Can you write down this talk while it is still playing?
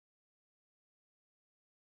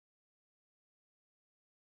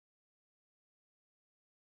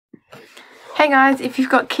Hey guys, if you've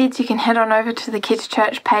got kids, you can head on over to the Kids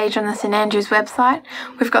Church page on the St Andrews website.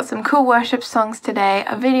 We've got some cool worship songs today,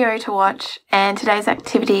 a video to watch, and today's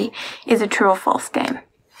activity is a true or false game.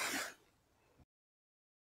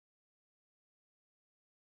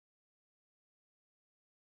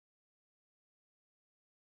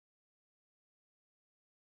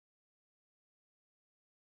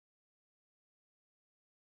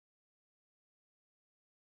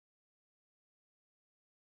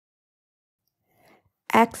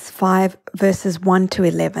 Acts 5 verses 1 to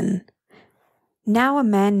 11. Now a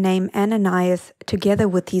man named Ananias, together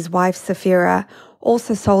with his wife Sapphira,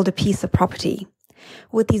 also sold a piece of property.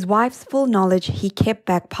 With his wife's full knowledge, he kept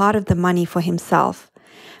back part of the money for himself,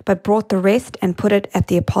 but brought the rest and put it at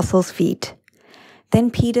the apostles' feet.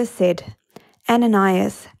 Then Peter said,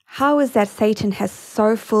 Ananias, how is that Satan has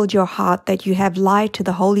so filled your heart that you have lied to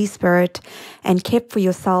the Holy Spirit and kept for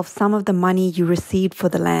yourself some of the money you received for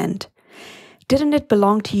the land? Didn't it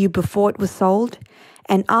belong to you before it was sold?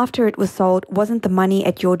 And after it was sold, wasn't the money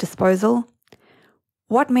at your disposal?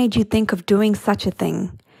 What made you think of doing such a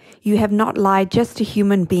thing? You have not lied just to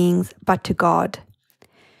human beings, but to God.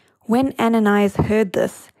 When Ananias heard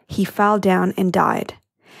this, he fell down and died,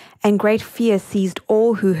 and great fear seized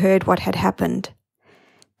all who heard what had happened.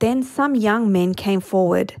 Then some young men came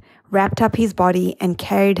forward, wrapped up his body, and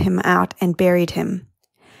carried him out and buried him.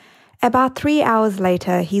 About 3 hours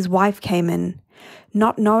later, his wife came in,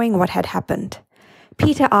 not knowing what had happened.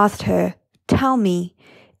 Peter asked her, Tell me,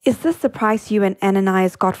 is this the price you and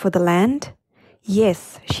Ananias got for the land?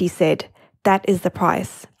 Yes, she said, that is the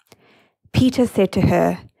price. Peter said to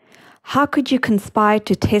her, How could you conspire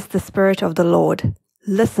to test the Spirit of the Lord?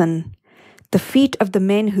 Listen, the feet of the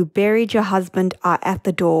men who buried your husband are at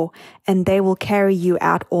the door, and they will carry you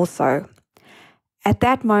out also. At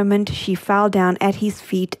that moment she fell down at his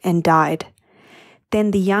feet and died.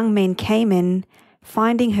 Then the young men came in,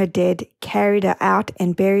 finding her dead, carried her out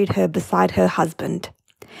and buried her beside her husband.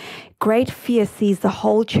 Great fear seized the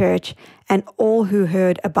whole church and all who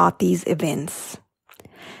heard about these events.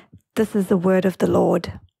 This is the word of the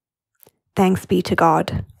Lord. Thanks be to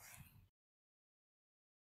God.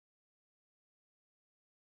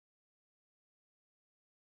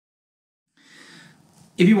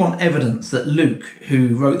 If you want evidence that Luke,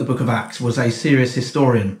 who wrote the book of Acts, was a serious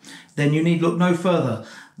historian, then you need look no further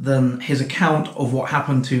than his account of what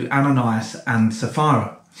happened to Ananias and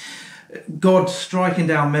Sapphira. God striking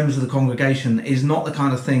down members of the congregation is not the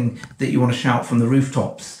kind of thing that you want to shout from the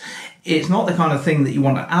rooftops. It's not the kind of thing that you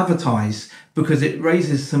want to advertise because it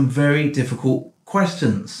raises some very difficult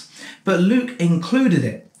questions. But Luke included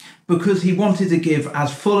it because he wanted to give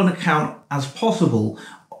as full an account as possible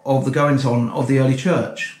of the goings-on of the early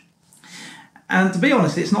church. And to be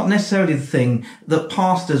honest, it's not necessarily the thing that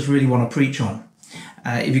pastors really want to preach on.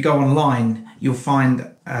 If you go online, you'll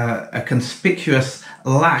find a conspicuous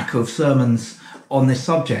lack of sermons on this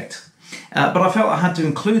subject. But I felt I had to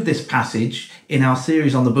include this passage in our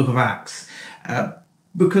series on the book of Acts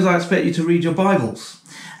because I expect you to read your Bibles.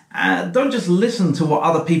 Don't just listen to what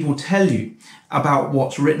other people tell you about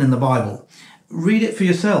what's written in the Bible. Read it for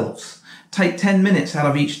yourselves. Take 10 minutes out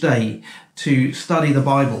of each day to study the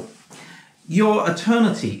Bible. Your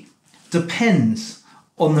eternity depends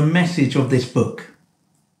on the message of this book.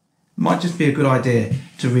 It might just be a good idea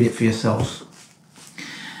to read it for yourselves.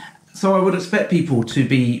 So I would expect people to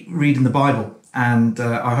be reading the Bible, and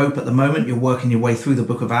I hope at the moment you're working your way through the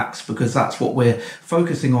book of Acts because that's what we're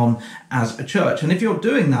focusing on as a church. And if you're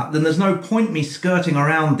doing that, then there's no point me skirting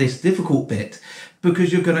around this difficult bit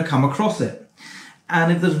because you're going to come across it. And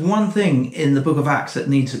if there's one thing in the book of Acts that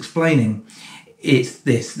needs explaining, it's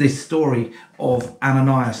this story of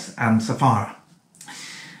Ananias and Sapphira.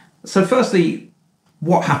 So firstly,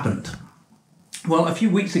 what happened? Well, a few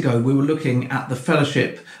weeks ago, we were looking at the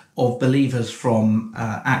fellowship of believers from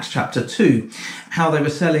Acts chapter 2, how they were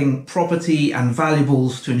selling property and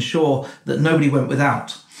valuables to ensure that nobody went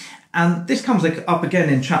without. And this comes up again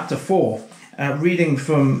in chapter 4, reading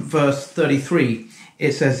from verse 33,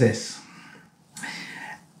 it says this.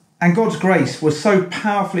 And God's grace was so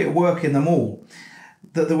powerfully at work in them all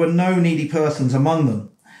that there were no needy persons among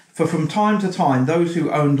them. For from time to time, those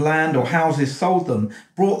who owned land or houses sold them,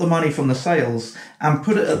 brought the money from the sales and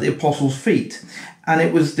put it at the apostles' feet, and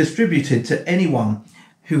it was distributed to anyone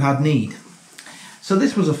who had need. So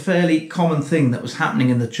this was a fairly common thing that was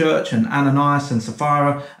happening in the church, and Ananias and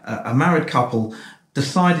Sapphira, a married couple,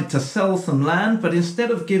 decided to sell some land, but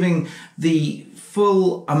instead of giving the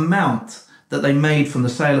full amount that they made from the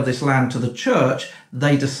sale of this land to the church,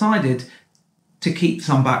 they decided to keep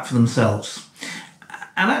some back for themselves.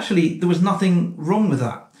 And actually, there was nothing wrong with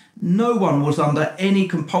that. No one was under any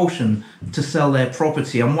compulsion to sell their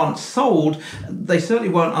property, and once sold, they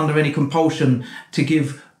certainly weren't under any compulsion to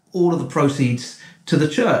give all of the proceeds to the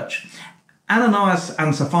church. Ananias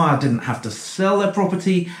and Sapphira didn't have to sell their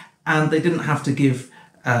property, and they didn't have to give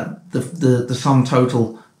the sum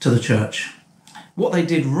total to the church. What they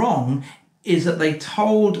did wrong is that they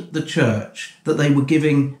told the church that they were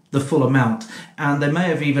giving the full amount, and they may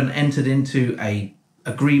have even entered into a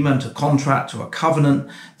agreement, a contract, or a covenant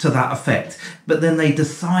to that effect, but then they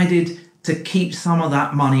decided to keep some of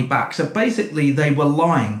that money back. So basically they were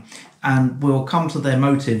lying, and we'll come to their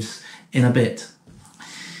motives in a bit.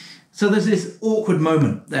 So there's this awkward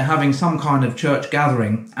moment. They're having some kind of church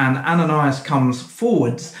gathering, and Ananias comes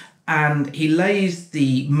forwards and he lays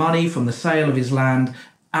the money from the sale of his land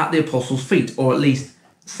at the apostles' feet, or at least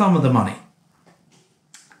some of the money.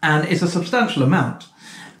 And it's a substantial amount.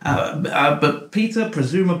 But Peter,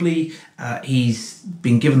 presumably, he's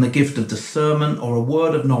been given the gift of discernment or a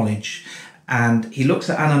word of knowledge, and he looks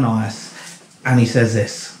at Ananias and he says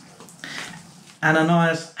this: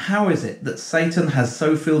 "Ananias, how is it that Satan has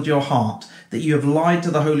so filled your heart that you have lied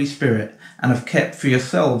to the Holy Spirit and have kept for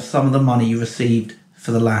yourselves some of the money you received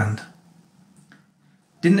for the land?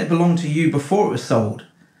 Didn't it belong to you before it was sold?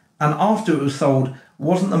 And after it was sold,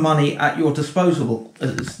 wasn't the money at your disposal?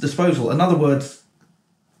 In other words,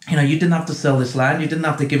 you didn't have to sell this land. You didn't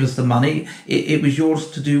have to give us the money. It was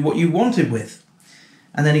yours to do what you wanted with."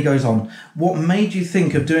 And then he goes on, "What made you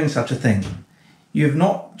think of doing such a thing? You have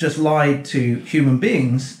not just lied to human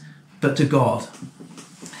beings, but to God."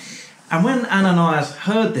 And when Ananias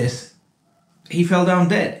heard this, he fell down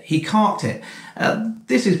dead. He carked it.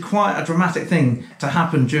 This is quite a dramatic thing to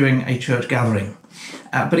happen during a church gathering.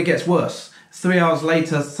 But it gets worse. 3 hours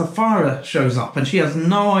later, Sapphira shows up and she has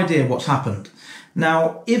no idea what's happened.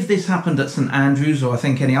 Now, if this happened at St. Andrew's, or I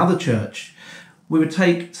think any other church, we would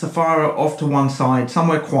take Sapphira off to one side,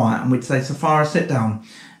 somewhere quiet, and we'd say, "Sapphira, sit down.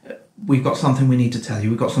 We've got something we need to tell you.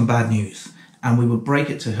 We've got some bad news." And we would break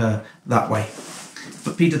it to her that way.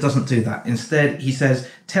 But Peter doesn't do that. Instead, he says,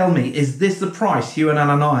 "Tell me, is this the price you and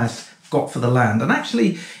Ananias got for the land?" And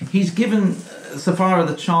actually, he's given Sapphira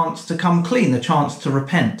the chance to come clean, the chance to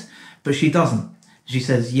repent. But she doesn't. She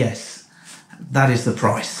says, "Yes, that is the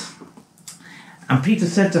price." And Peter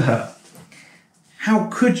said to her, "How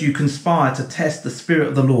could you conspire to test the Spirit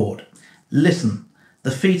of the Lord? Listen,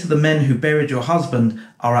 the feet of the men who buried your husband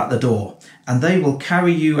are at the door, and they will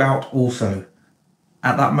carry you out also."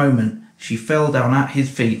 At that moment, she fell down at his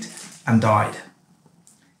feet and died.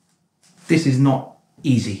 This is not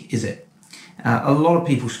easy, is it? A lot of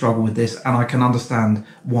people struggle with this, and I can understand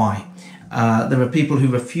why. There are people who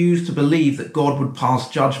refuse to believe that God would pass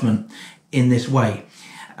judgment in this way.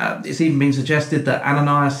 It's even been suggested that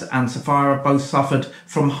Ananias and Sapphira both suffered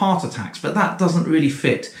from heart attacks, but that doesn't really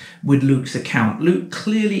fit with Luke's account. Luke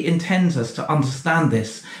clearly intends us to understand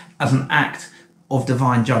this as an act of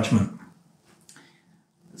divine judgment.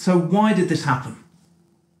 So why did this happen?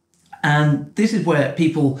 And this is where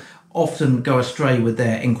people often go astray with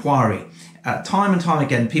their inquiry. Time and time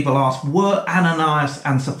again, people ask, were Ananias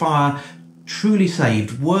and Sapphira truly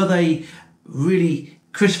saved? Were they really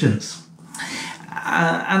Christians?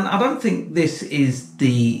 And I don't think this is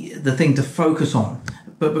the thing to focus on,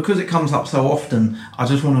 but because it comes up so often, I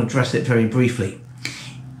just want to address it very briefly.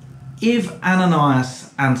 If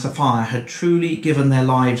Ananias and Sapphira had truly given their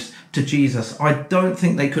lives to Jesus, I don't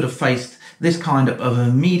think they could have faced this kind of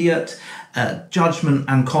immediate judgment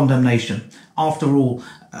and condemnation. After all,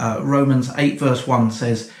 Romans 8 verse 1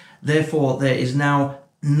 says, "Therefore there is now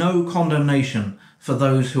no condemnation for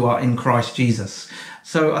those who are in Christ Jesus."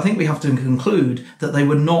 So I think we have to conclude that they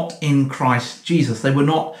were not in Christ Jesus. They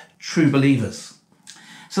were not true believers.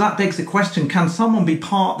 So that begs the question, can someone be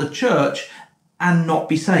part of the church and not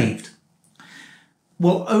be saved?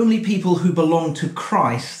 Well, only people who belong to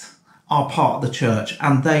Christ are part of the church,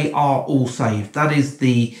 and they are all saved. That is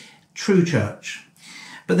the true church.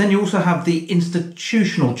 But then you also have the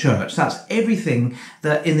institutional church. That's everything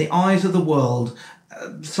that in the eyes of the world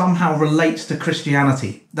somehow relates to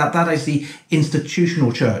Christianity. That is the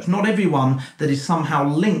institutional church. Not everyone that is somehow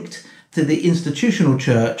linked to the institutional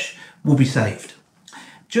church will be saved.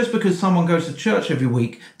 Just because someone goes to church every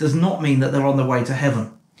week does not mean that they're on their way to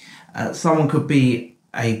heaven. Someone could be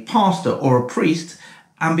a pastor or a priest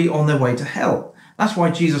and be on their way to hell. That's why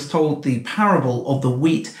Jesus told the parable of the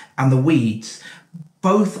wheat and the weeds.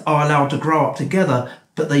 Both are allowed to grow up together,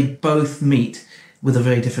 but they both meet with a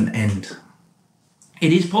very different end.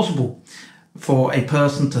 It is possible for a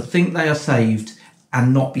person to think they are saved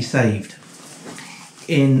and not be saved.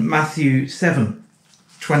 In Matthew 7,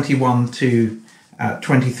 21 to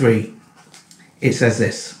 23, it says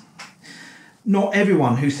this: Not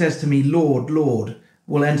everyone who says to me, 'Lord, Lord,'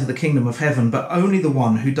 will enter the kingdom of heaven, but only the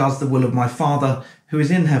one who does the will of my Father who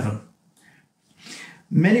is in heaven.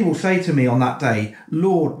 Many will say to me on that day,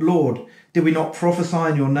 'Lord, Lord, did we not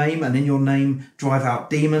prophesy in your name, and in your name drive out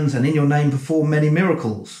demons, and in your name perform many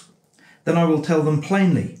miracles?' Then I will tell them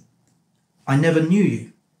plainly, 'I never knew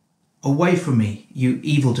you. Away from me, you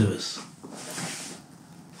evildoers.'"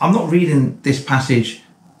 I'm not reading this passage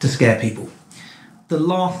to scare people. The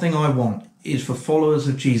last thing I want is for followers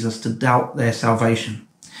of Jesus to doubt their salvation.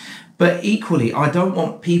 But equally, I don't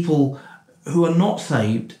want people who are not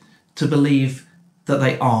saved to believe that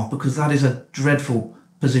they are, because that is a dreadful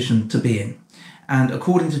position to be in. And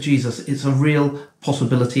according to Jesus, it's a real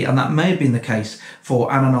possibility, and that may have been the case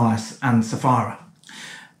for Ananias and Sapphira.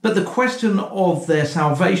 But the question of their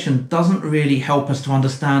salvation doesn't really help us to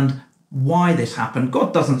understand why this happened.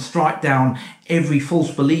 God doesn't strike down every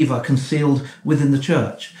false believer concealed within the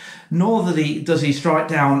church, nor does he strike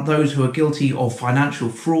down those who are guilty of financial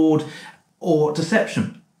fraud or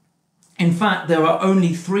deception. In fact, there are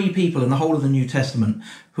only 3 people in the whole of the New Testament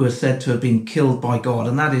who are said to have been killed by God,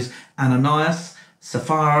 and that is Ananias,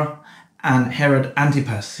 Sapphira, and Herod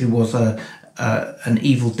Antipas, who was an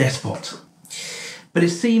evil despot. But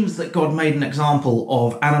it seems that God made an example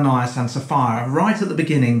of Ananias and Sapphira right at the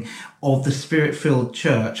beginning of the Spirit-filled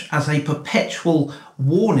church as a perpetual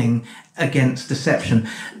warning against deception.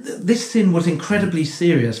 This sin was incredibly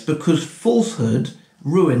serious because falsehood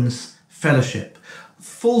ruins fellowship.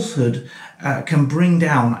 Falsehood can bring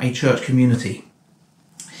down a church community.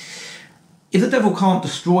 If the devil can't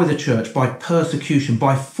destroy the church by persecution,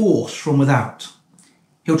 by force from without,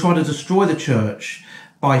 he'll try to destroy the church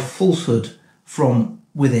by falsehood from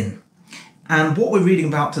within. And what we're reading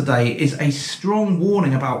about today is a strong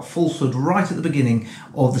warning about falsehood right at the beginning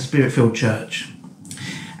of the Spirit-filled church.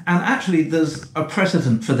 And actually, there's a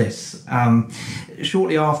precedent for this.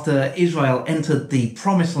 Shortly after Israel entered the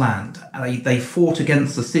Promised Land, they fought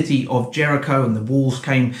against the city of Jericho and the walls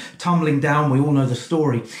came tumbling down. We all know the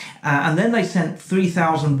story. And then they sent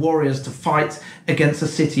 3,000 warriors to fight against the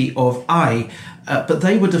city of Ai, but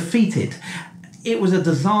they were defeated. It was a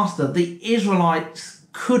disaster. The Israelites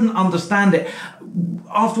couldn't understand it.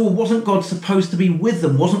 After all, wasn't God supposed to be with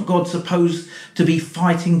them? Wasn't God supposed to be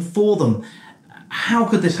fighting for them? How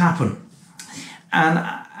could this happen? And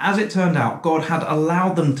as it turned out, God had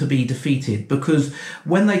allowed them to be defeated because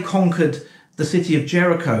when they conquered the city of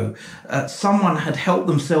Jericho, someone had helped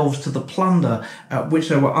themselves to the plunder which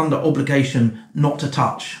they were under obligation not to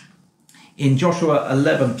touch. In Joshua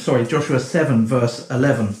 7 verse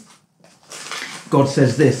 11, God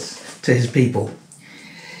says this to his people: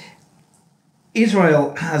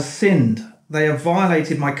 "Israel has sinned. They have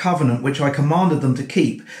violated my covenant, which I commanded them to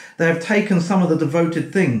keep. They have taken some of the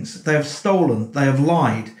devoted things. They have stolen. They have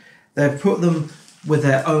lied. They have put them with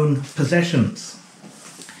their own possessions."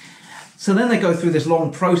 So then they go through this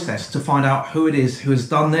long process to find out who it is who has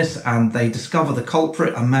done this, and they discover the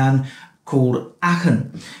culprit, a man called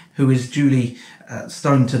Achan, who is duly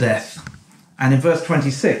stoned to death. And in verse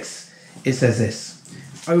 26, it says this: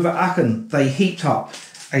 "Over Achan they heaped up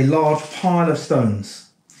a large pile of stones,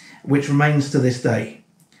 which remains to this day.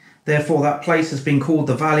 Therefore that place has been called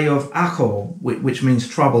the Valley of Achor, which means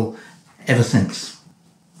trouble, ever since."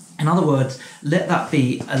 In other words, let that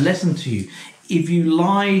be a lesson to you. If you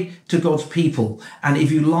lie to God's people, and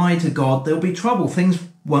if you lie to God, there'll be trouble. Things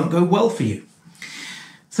won't go well for you.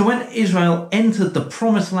 So when Israel entered the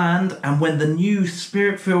Promised Land, and when the new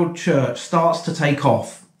Spirit-filled church starts to take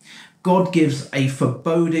off, God gives a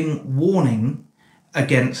foreboding warning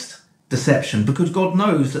against deception, because God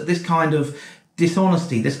knows that this kind of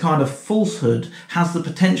dishonesty, this kind of falsehood has the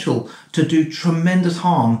potential to do tremendous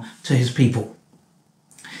harm to his people.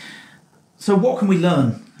 So what can we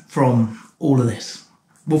learn from all of this?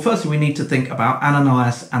 Well, firstly, we need to think about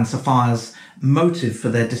Ananias and Sapphira's motive for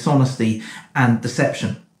their dishonesty and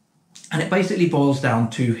deception. And it basically boils down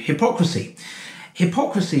to hypocrisy.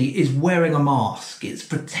 Hypocrisy is wearing a mask. It's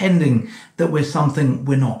pretending that we're something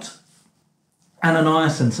we're not.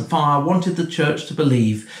 Ananias and Sapphira wanted the church to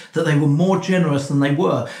believe that they were more generous than they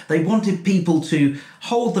were. They wanted people to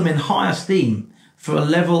hold them in high esteem for a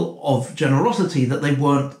level of generosity that they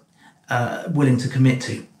weren't willing to commit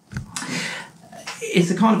to. It's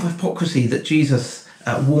the kind of hypocrisy that Jesus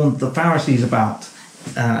warned the Pharisees about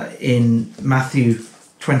in Matthew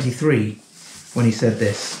 23 when he said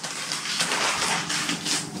this.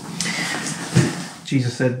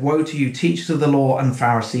 Jesus said, "Woe to you, teachers of the law and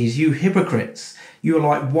Pharisees, you hypocrites! You are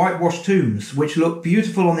like whitewashed tombs, which look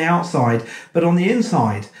beautiful on the outside, but on the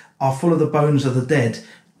inside are full of the bones of the dead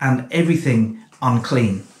and everything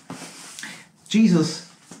unclean." Jesus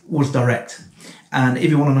was direct. And if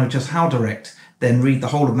you want to know just how direct, then read the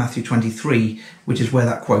whole of Matthew 23, which is where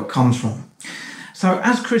that quote comes from. So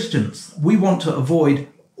as Christians, we want to avoid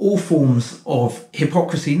all forms of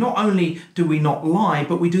hypocrisy. Not only do we not lie,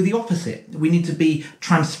 but we do the opposite. We need to be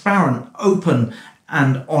transparent, open,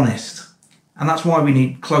 and honest. And that's why we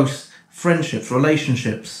need close friendships,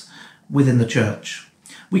 relationships within the church.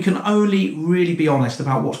 We can only really be honest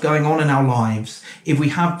about what's going on in our lives if we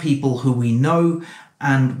have people who we know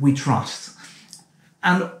and we trust.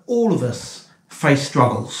 And all of us face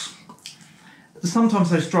struggles. Sometimes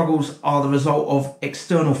those struggles are the result of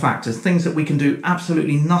external factors, things that we can do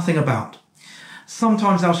absolutely nothing about.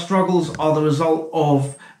 Sometimes our struggles are the result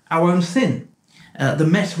of our own sin, the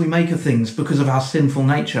mess we make of things because of our sinful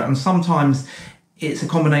nature, and sometimes it's a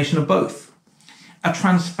combination of both. A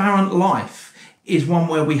transparent life is one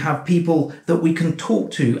where we have people that we can talk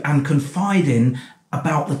to and confide in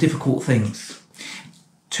about the difficult things.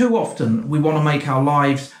 Too often we want to make our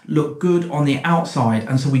lives look good on the outside,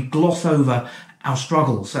 and so we gloss over our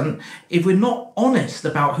struggles. And if we're not honest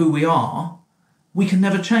about who we are, we can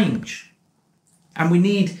never change. And we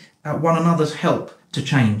need one another's help to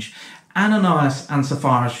change. Ananias and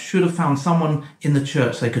Sapphira should have found someone in the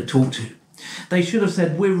church they could talk to. They should have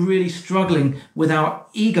said, we're really struggling with our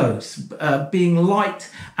egos. Being liked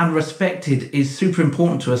and respected is super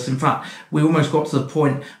important to us. In fact, we almost got to the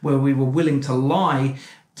point where we were willing to lie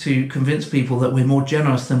to convince people that we're more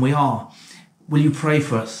generous than we are. Will you pray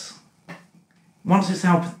for us? Once it's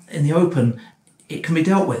out in the open, it can be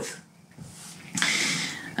dealt with.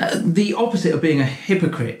 The opposite of being a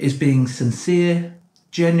hypocrite is being sincere,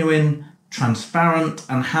 genuine, transparent,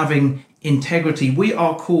 and having integrity. We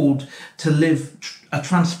are called to live a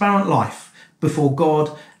transparent life before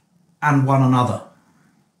God and one another.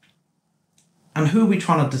 And who are we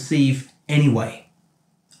trying to deceive anyway?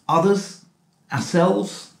 Others?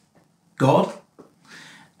 Ourselves? God?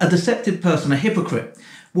 A deceptive person, a hypocrite,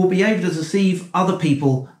 will be able to deceive other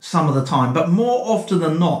people some of the time, but more often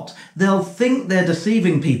than not, they'll think they're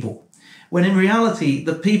deceiving people, when in reality,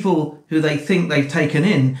 the people who they think they've taken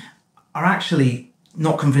in are actually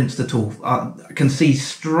not convinced at all. I can see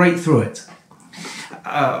straight through it.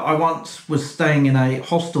 I once was staying in a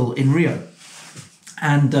hostel in Rio.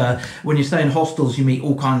 And when you stay in hostels, you meet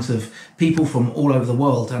all kinds of people from all over the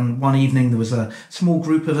world. And one evening there was a small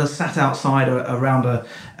group of us sat outside around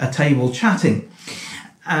a table chatting.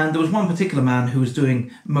 And there was one particular man who was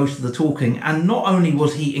doing most of the talking. And not only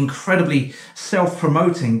was he incredibly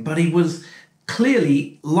self-promoting, but he was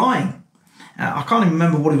clearly lying. I can't even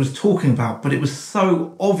remember what he was talking about, but it was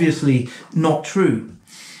so obviously not true.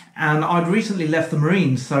 And I'd recently left the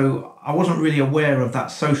Marines, so I wasn't really aware of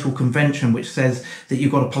that social convention which says that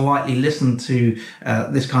you've got to politely listen to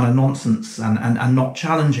this kind of nonsense and not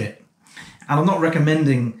challenge it. And I'm not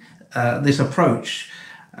recommending this approach,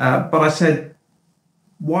 but I said,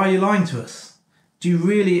 why are you lying to us? Do you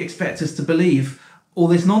really expect us to believe all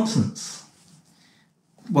this nonsense?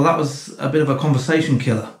 Well, that was a bit of a conversation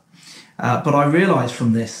killer. But I realised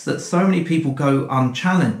from this that so many people go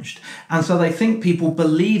unchallenged, and so they think people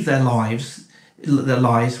believe their lies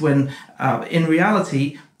when in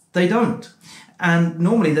reality they don't. And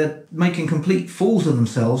normally they're making complete fools of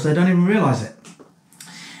themselves. They don't even realise it.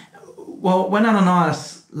 Well, when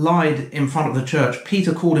Ananias lied in front of the church,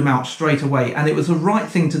 Peter called him out straight away, and it was the right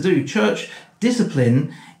thing to do. Church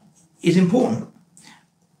discipline is important.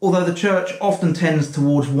 Although the church often tends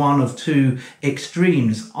towards one of two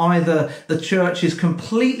extremes. Either the church is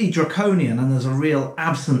completely draconian and there's a real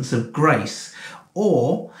absence of grace,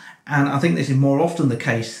 or, and I think this is more often the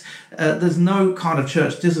case, there's no kind of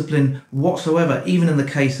church discipline whatsoever, even in the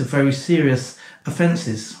case of very serious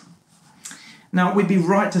offences. Now, we'd be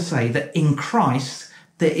right to say that in Christ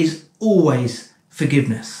there is always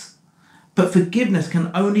forgiveness. But forgiveness can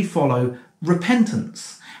only follow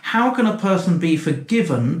repentance. How can a person be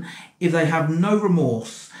forgiven if they have no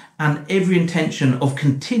remorse and every intention of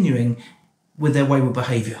continuing with their wayward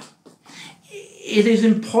behaviour? It is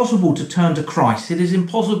impossible to turn to Christ. It is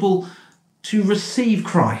impossible to receive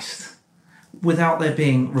Christ without there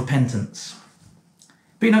being repentance.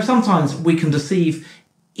 But sometimes we can deceive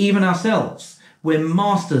even ourselves. We're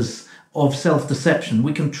masters of self-deception.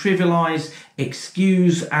 We can trivialise,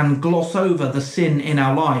 excuse and gloss over the sin in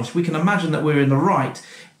our lives. We can imagine that we're in the right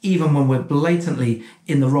even when we're blatantly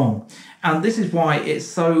in the wrong. And this is why it's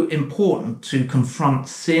so important to confront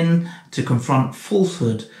sin, to confront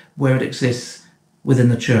falsehood where it exists within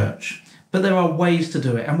the church. But there are ways to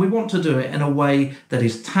do it, and we want to do it in a way that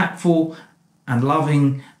is tactful and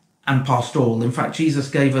loving and pastoral. In fact, Jesus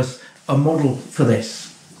gave us a model for this.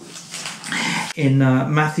 In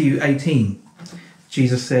Matthew 18,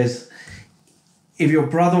 Jesus says, If your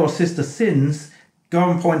brother or sister sins, go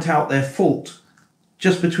and point out their fault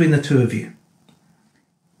just between the two of you.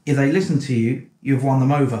 If they listen to you, you've won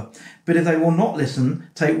them over. But if they will not listen,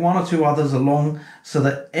 take one or two others along, so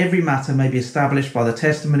that every matter may be established by the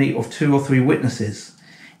testimony of 2 or 3 witnesses.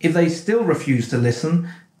 If they still refuse to listen,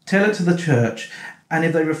 tell it to the church. And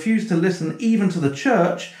if they refuse to listen even to the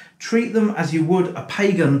church, treat them as you would a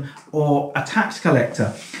pagan or a tax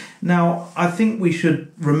collector. Now, I think we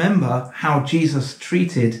should remember how Jesus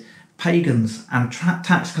treated pagans and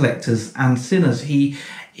tax collectors and sinners. He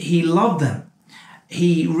loved them.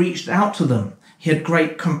 He reached out to them. He had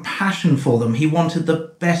great compassion for them. He wanted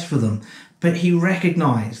the best for them. But he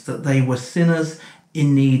recognized that they were sinners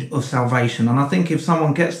in need of salvation. And I think if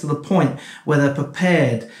someone gets to the point where they're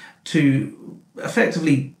prepared to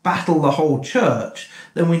effectively battle the whole church,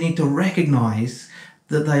 then we need to recognize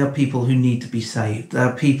that they are people who need to be saved. They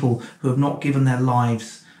are people who have not given their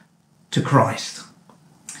lives to Christ.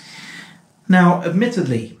 Now,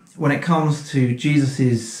 admittedly, when it comes to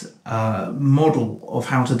Jesus's model of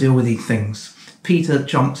how to deal with these things, Peter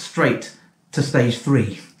jumped straight to stage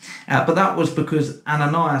 3. But that was because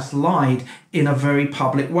Ananias lied in a very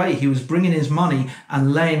public way. He was bringing his money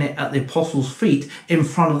and laying it at the apostles' feet in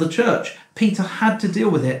front of the church. Peter had to deal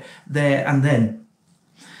with it there and then.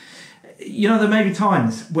 You know, there may be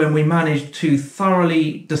times when we manage to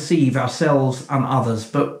thoroughly deceive ourselves and others,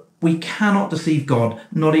 but we cannot deceive God,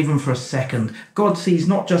 not even for a second. God sees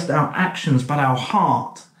not just our actions, but our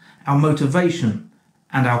heart, our motivation,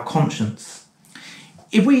 and our conscience.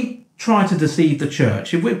 If we try to deceive the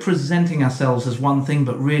church, if we're presenting ourselves as one thing,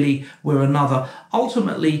 but really we're another,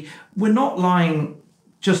 ultimately, we're not lying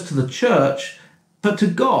just to the church, but to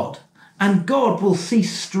God. And God will see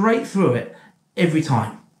straight through it every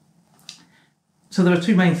time. So there are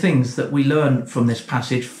 2 main things that we learn from this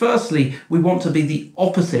passage. Firstly, we want to be the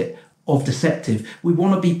opposite of deceptive. We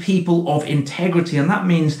want to be people of integrity, and that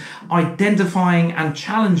means identifying and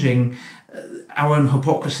challenging our own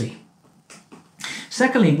hypocrisy.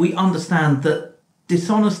 Secondly, we understand that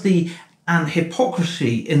dishonesty and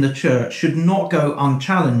hypocrisy in the church should not go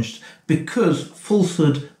unchallenged, because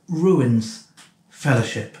falsehood ruins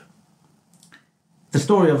fellowship. The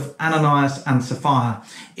story of Ananias and Sapphira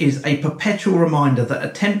is a perpetual reminder that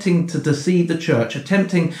attempting to deceive the church,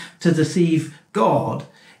 attempting to deceive God,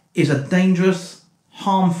 is a dangerous,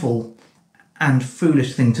 harmful, and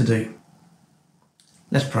foolish thing to do.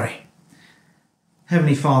 Let's pray.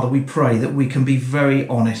 Heavenly Father, we pray that we can be very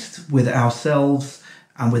honest with ourselves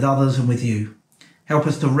and with others and with you. Help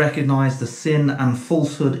us to recognize the sin and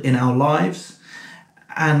falsehood in our lives,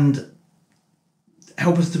 and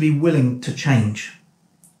help us to be willing to change.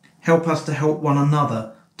 Help us to help one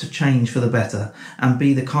another to change for the better and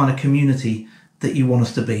be the kind of community that you want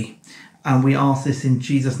us to be. And we ask this in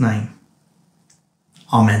Jesus' name.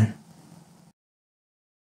 Amen.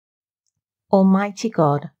 Almighty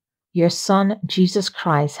God, your Son, Jesus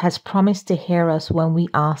Christ, has promised to hear us when we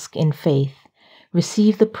ask in faith.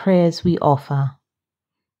 Receive the prayers we offer.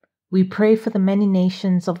 We pray for the many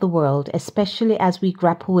nations of the world, especially as we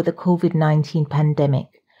grapple with the COVID-19 pandemic.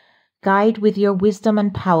 Guide with your wisdom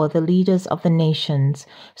and power the leaders of the nations,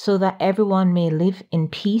 so that everyone may live in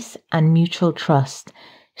peace and mutual trust,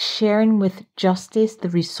 sharing with justice the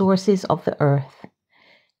resources of the earth.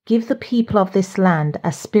 Give the people of this land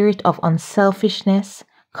a spirit of unselfishness,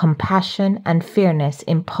 compassion, and fairness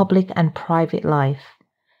in public and private life.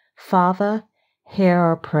 Father, hear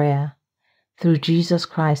our prayer. Through Jesus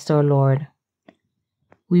Christ our Lord.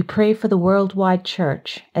 We pray for the worldwide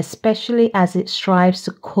church, especially as it strives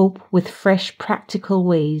to cope with fresh practical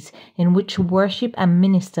ways in which to worship and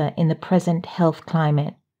minister in the present health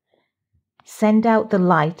climate. Send out the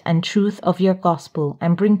light and truth of your gospel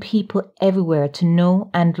and bring people everywhere to know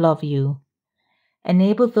and love you.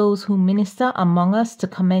 Enable those who minister among us to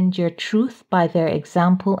commend your truth by their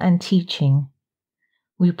example and teaching.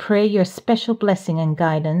 We pray your special blessing and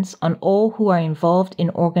guidance on all who are involved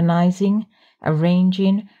in organizing,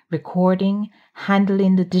 arranging, recording,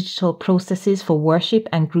 handling the digital processes for worship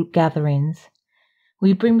and group gatherings.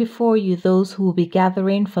 We bring before you those who will be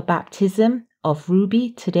gathering for baptism of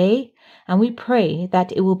Ruby today, and we pray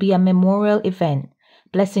that it will be a memorial event,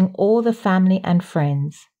 blessing all the family and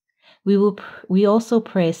friends. We also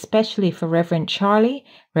pray especially for Reverend Charlie,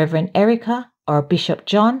 Reverend Erica, our Bishop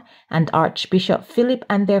John, and Archbishop Philip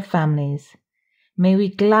and their families. May we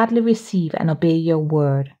gladly receive and obey your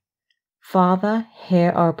word. Father,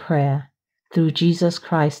 hear our prayer. Through Jesus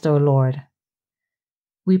Christ our Lord.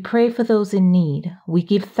 We pray for those in need. We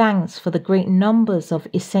give thanks for the great numbers of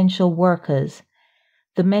essential workers.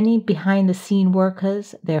 the many behind-the-scene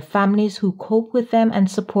workers, their families who cope with them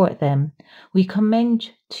and support them. We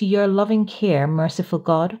commend to your loving care, merciful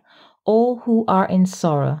God, all who are in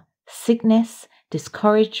sorrow, sickness,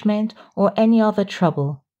 discouragement, or any other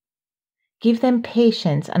trouble. Give them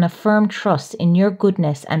patience and a firm trust in your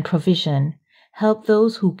goodness and provision. Help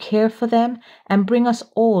those who care for them and bring us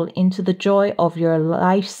all into the joy of your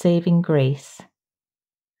life-saving grace.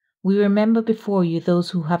 We remember before you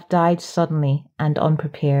those who have died suddenly and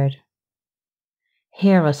unprepared.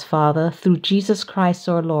 Hear us, Father, through Jesus Christ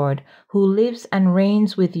our Lord, who lives and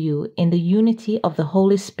reigns with you in the unity of the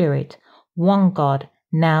Holy Spirit, one God,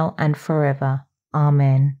 now and forever.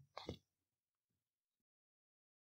 Amen.